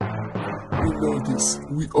We know this.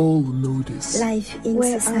 We all know this. Life in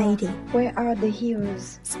society. Where are the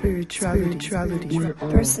heroes? Spirituality.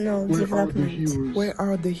 Personal development. Where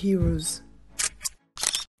are the heroes?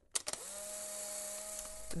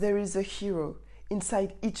 There is a hero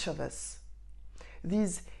inside each of us.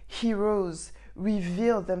 These heroes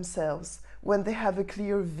reveal themselves when they have a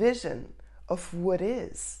clear vision of what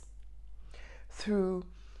is. Through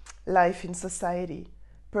life in society,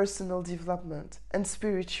 personal development, and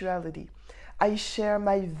spirituality, I share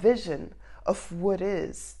my vision of what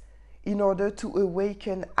is in order to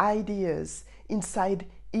awaken ideas inside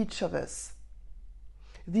each of us.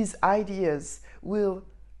 These ideas will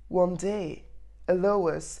one day allow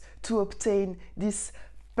us to obtain this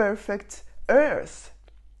perfect earth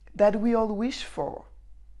that we all wish for.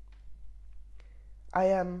 I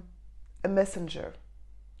am a messenger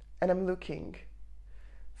and I'm looking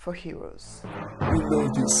for heroes. We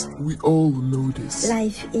know this. We all know this.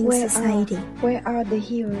 Life in society. Where are the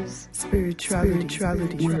heroes?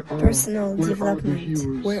 Spirituality. Personal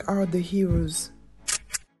development. Where are the heroes?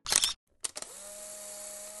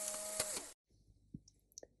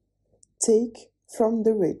 Take from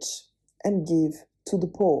the rich and give to the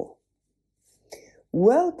poor.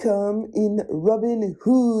 Welcome in Robyn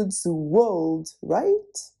Hood's world,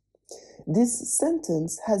 right? This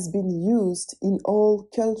sentence has been used in all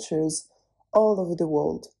cultures all over the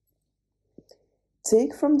world.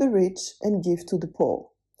 Take from the rich and give to the poor.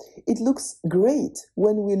 It looks great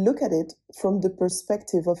when we look at it from the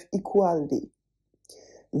perspective of equality.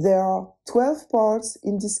 There are 12 parts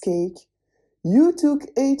in this cake. You took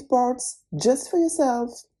 8 parts just for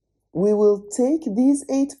yourself. We will take these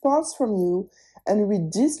 8 parts from you and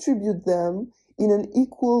redistribute them in an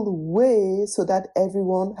equal way so that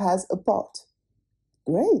everyone has a part.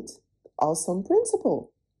 Great, awesome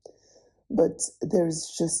principle. But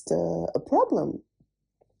there's just a problem.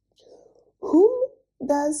 Whom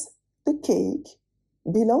does the cake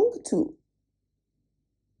belong to?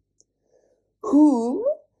 Whom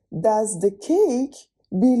does the cake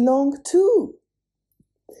belong to?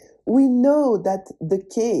 We know that the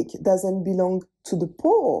cake doesn't belong to the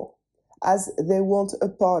poor, as they want a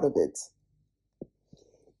part of it.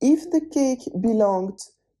 If the cake belonged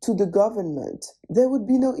to the government, there would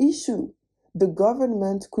be no issue. The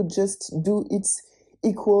government could just do its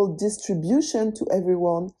equal distribution to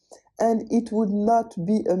everyone, and it would not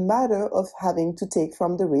be a matter of having to take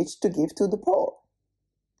from the rich to give to the poor.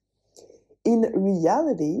 In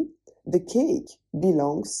reality, the cake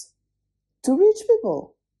belongs to rich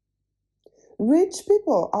people. Rich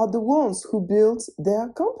people are the ones who built their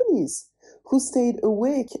companies, who stayed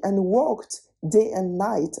awake and worked day and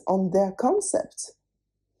night on their concept.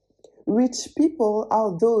 Rich people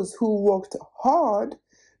are those who worked hard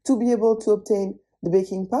to be able to obtain the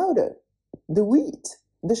baking powder, the wheat,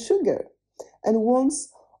 the sugar. And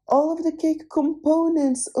once all of the cake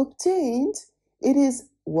components obtained, it is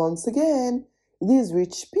once again these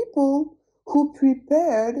rich people who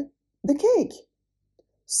prepared the cake.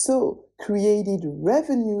 So created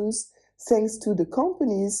revenues thanks to the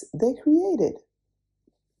companies they created.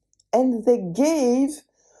 And they gave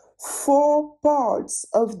 4 parts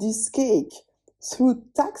of this cake through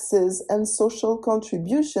taxes and social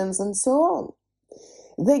contributions and so on.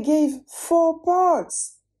 They gave 4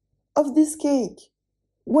 parts of this cake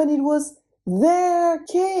when it was their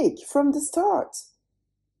cake from the start.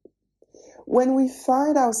 When we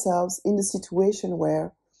find ourselves in a situation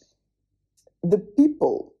where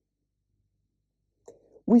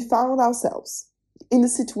we found ourselves in a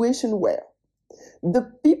situation where the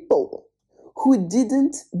people who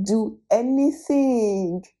didn't do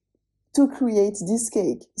anything to create this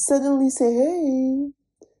cake suddenly say,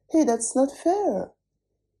 hey, that's not fair.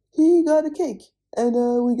 He got a cake and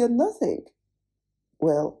we got nothing.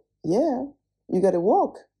 Well, yeah, you got to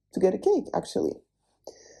work to get a cake, actually.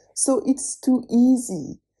 So it's too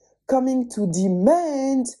easy coming to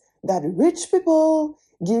demand that rich people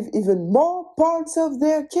give even more parts of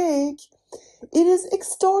their cake. It is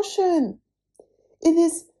extortion. It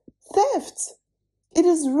is theft. It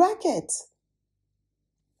is racket.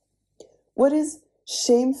 What is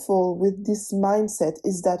shameful with this mindset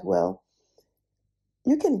is that, well,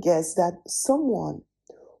 you can guess that someone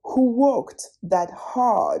who worked that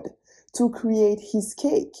hard to create his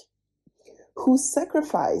cake, who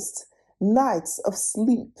sacrificed nights of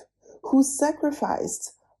sleep, who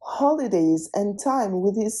sacrificed holidays and time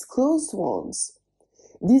with his close ones,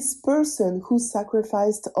 this person who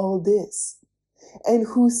sacrificed all this, and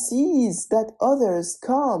who sees that others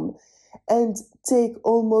come and take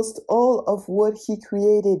almost all of what he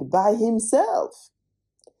created by himself,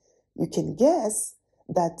 you can guess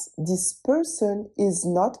that this person is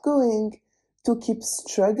not going to keep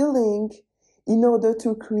struggling in order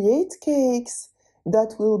to create cakes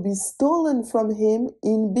that will be stolen from him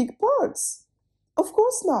in big parts? Of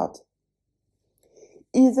course not.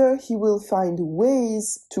 Either he will find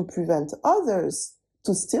ways to prevent others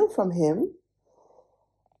to steal from him,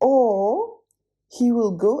 or he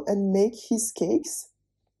will go and make his cakes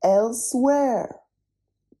elsewhere.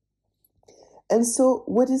 And so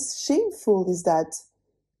what is shameful is that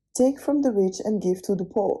take from the rich and give to the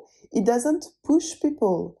poor. It doesn't push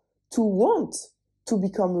people to want to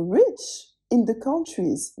become rich in the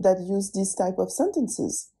countries that use these type of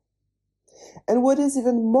sentences. And what is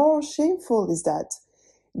even more shameful is that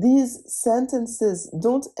these sentences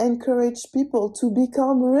don't encourage people to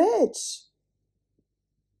become rich.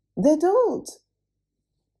 They don't.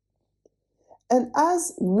 And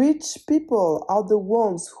as rich people are the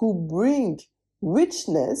ones who bring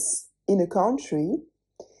richness in a country,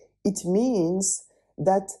 it means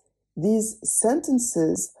that these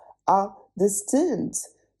sentences are destined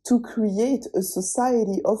to create a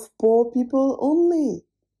society of poor people only,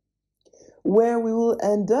 where we will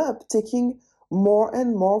end up taking more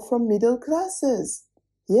and more from middle classes.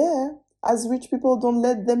 Yeah, as rich people don't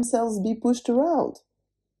let themselves be pushed around.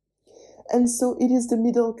 And so it is the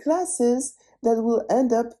middle classes that will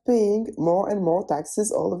end up paying more and more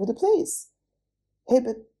taxes all over the place. Hey,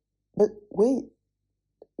 but wait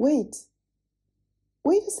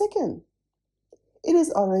a second. It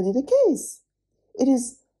is already the case. It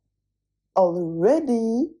is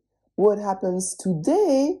already what happens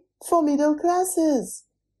today for middle classes.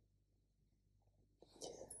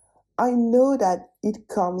 I know that it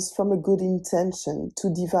comes from a good intention to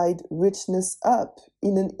divide richness up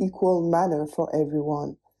in an equal manner for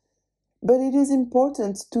everyone. But it is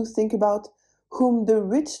important to think about whom the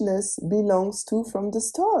richness belongs to from the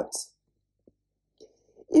start.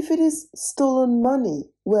 If it is stolen money,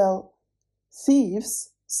 well,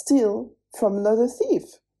 thieves steal from another thief.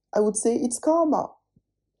 I would say it's karma.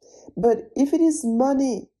 But if it is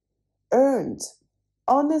money earned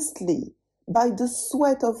honestly by the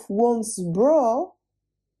sweat of one's brow,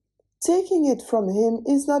 taking it from him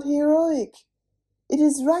is not heroic. It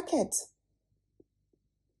is racket.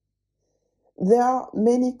 There are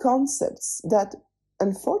many concepts that,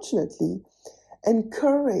 unfortunately,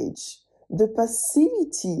 encourage the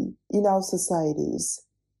passivity in our societies.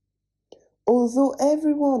 Although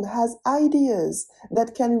everyone has ideas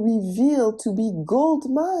that can reveal to be gold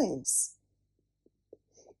mines,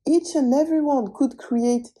 each and everyone could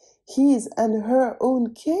create his and her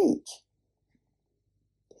own cake.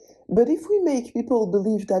 But if we make people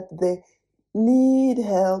believe that they need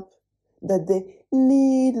help, that they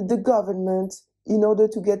need the government in order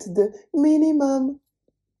to get the minimum,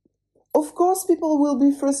 of course people will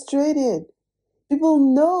be frustrated. People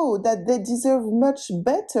know that they deserve much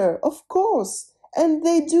better, of course, and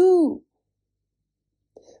they do.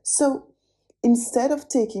 So instead of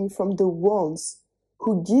taking from the ones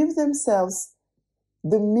who give themselves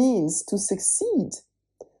the means to succeed,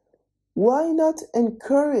 why not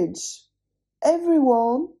encourage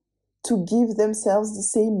everyone to give themselves the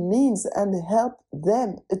same means and help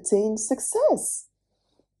them attain success?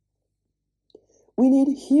 We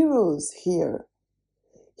need heroes here.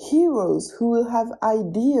 Heroes who will have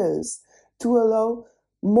ideas to allow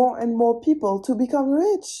more and more people to become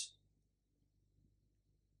rich.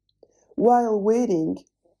 While waiting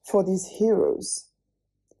for these heroes,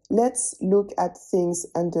 let's look at things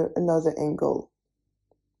under another angle.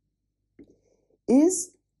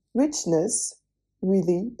 Is richness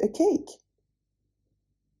really a cake?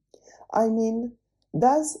 I mean,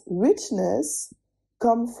 does richness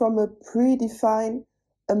come from a predefined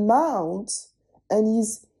amount and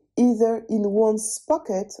is either in one's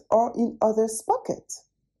pocket or in others' pocket?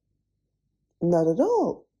 Not at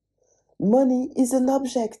all. Money is an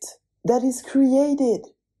object that is created.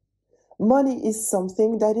 Money is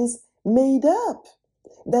something that is made up,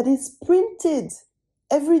 that is printed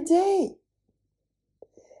every day.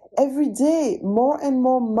 Every day, more and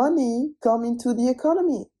more money come into the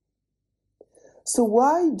economy. So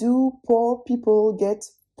why do poor people get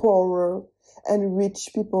poorer and rich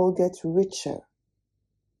people get richer?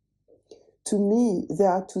 To me, there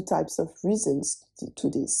are two types of reasons to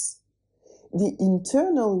this. The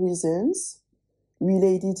internal reasons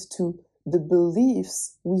related to the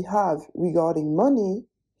beliefs we have regarding money,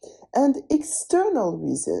 and external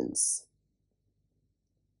reasons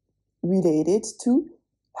related to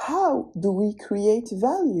how do we create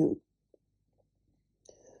value.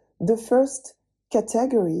 The first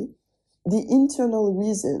category, the internal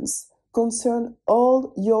reasons, concern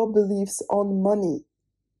all your beliefs on money.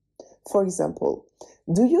 For example,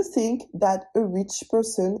 Do you think that a rich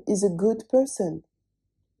person is a good person?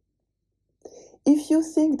 If you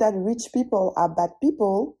think that rich people are bad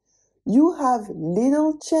people, you have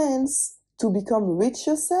little chance to become rich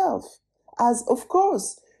yourself, as of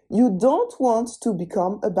course you don't want to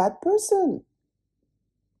become a bad person.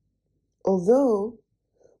 Although,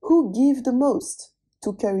 who give the most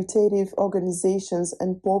to caritative organizations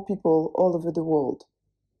and poor people all over the world?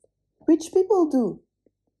 Rich people do.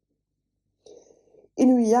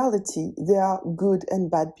 In reality, there are good and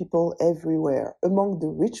bad people everywhere, among the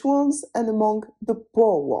rich ones and among the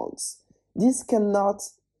poor ones. This cannot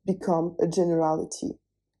become a generality.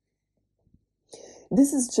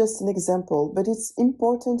 This is just an example, but it's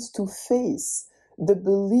important to face the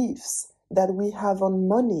beliefs that we have on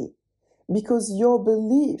money, because your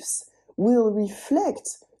beliefs will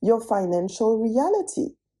reflect your financial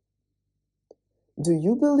reality. Do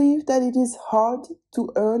you believe that it is hard to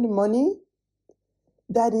earn money?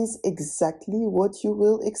 That is exactly what you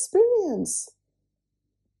will experience.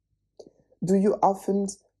 Do you often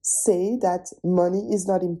say that money is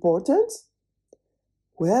not important?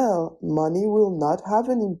 Well, money will not have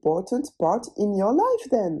an important part in your life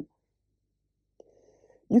then.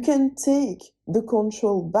 You can take the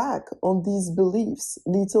control back on these beliefs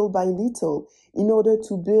little by little in order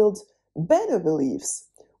to build better beliefs,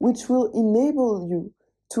 which will enable you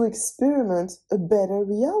to experiment a better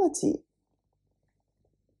reality.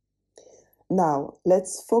 Now,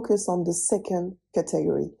 let's focus on the second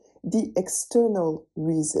category, the external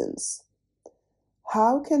reasons.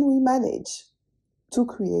 How can we manage to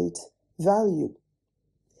create value?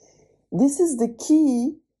 This is the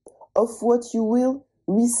key of what you will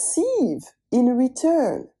receive in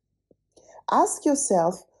return. Ask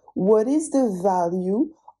yourself, what is the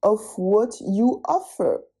value of what you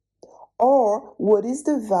offer? Or what is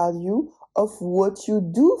the value of what you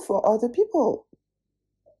do for other people?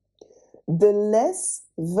 The less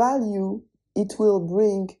value it will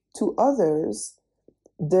bring to others,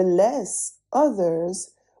 the less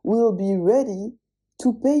others will be ready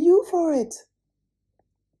to pay you for it.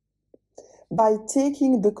 By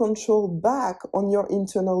taking the control back on your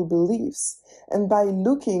internal beliefs and by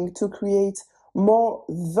looking to create more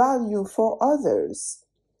value for others,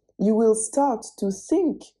 you will start to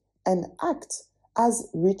think and act as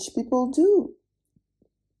rich people do.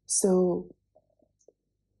 So,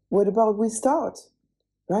 what about we start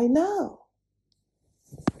right now?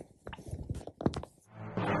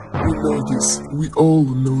 We know this. We all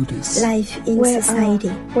know this. Life in society.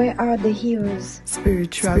 Where are the heroes?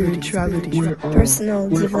 Spirituality. Personal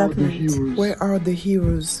development. Where are the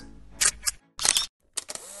heroes?